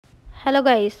Hello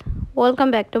guys, welcome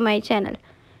back to my channel.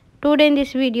 Today in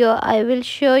this video I will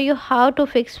show you how to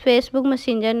fix Facebook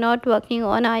Messenger not working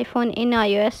on iPhone in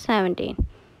iOS 17.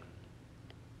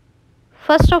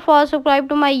 First of all, subscribe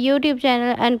to my YouTube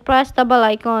channel and press the bell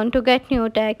icon to get new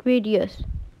tech videos.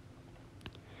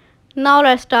 Now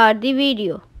let's start the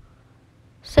video.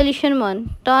 Solution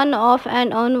 1. Turn off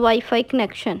and on Wi-Fi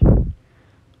connection.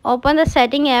 Open the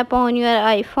setting app on your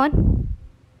iPhone.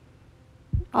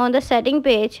 On the setting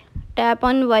page, tap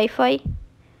on Wi-Fi.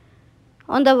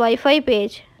 On the Wi-Fi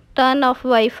page, turn off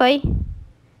Wi-Fi.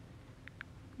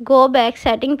 Go back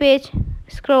setting page,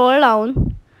 scroll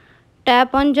down,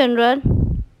 tap on General.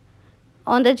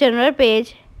 On the General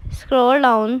page, scroll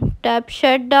down, tap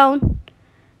Shutdown.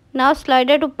 Now slide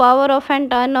to power off and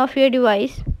turn off your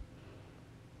device.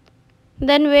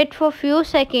 Then wait for few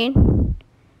seconds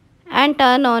and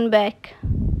turn on back.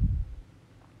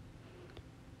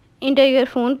 Enter your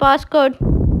phone passcode.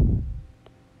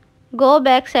 Go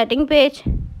back setting page.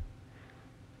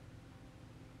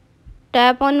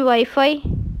 Tap on Wi-Fi.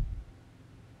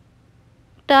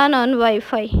 Turn on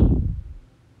Wi-Fi.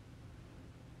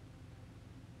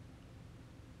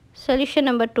 Solution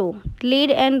number 2.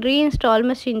 Delete and reinstall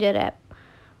Messenger app.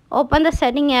 Open the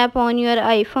setting app on your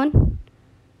iPhone.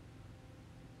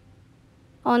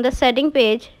 On the setting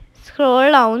page, scroll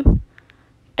down,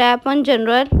 tap on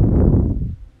General.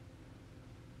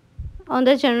 On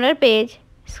the General page,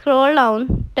 scroll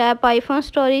down, tap iPhone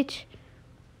storage.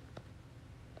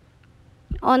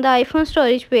 On the iPhone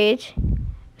storage page,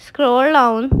 scroll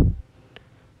down,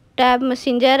 tap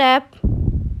Messenger app.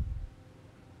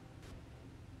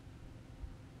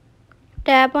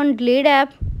 Tap on delete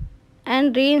app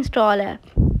and reinstall app.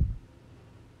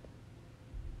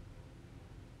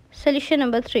 Solution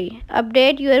number 3.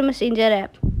 Update your Messenger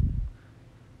app.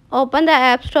 Open the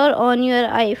App Store on your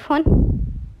iPhone.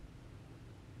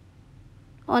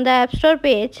 On the App Store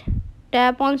page,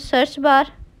 tap on search bar.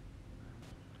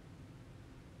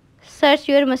 Search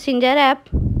your Messenger app.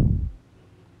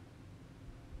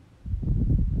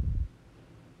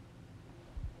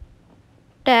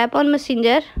 Tap on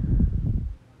Messenger.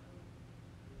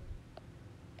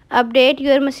 Update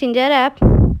your Messenger app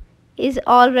is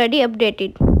already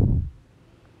updated.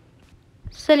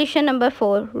 Solution number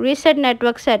 4. Reset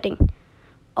network setting.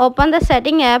 Open the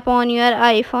setting app on your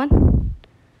iPhone.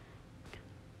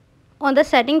 On the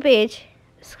setting page,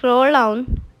 scroll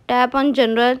down, tap on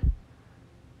General.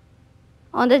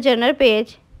 On the General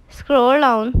page, scroll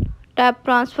down, tap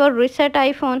Transfer Reset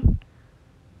iPhone.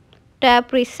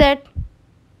 Tap Reset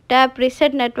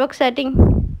network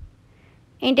setting.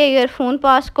 Enter your phone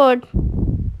passcode.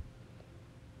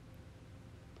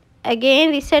 Again,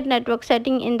 reset network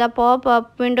setting in the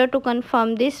pop-up window to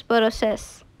confirm this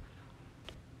process.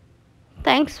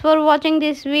 Thanks for watching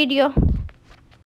this video.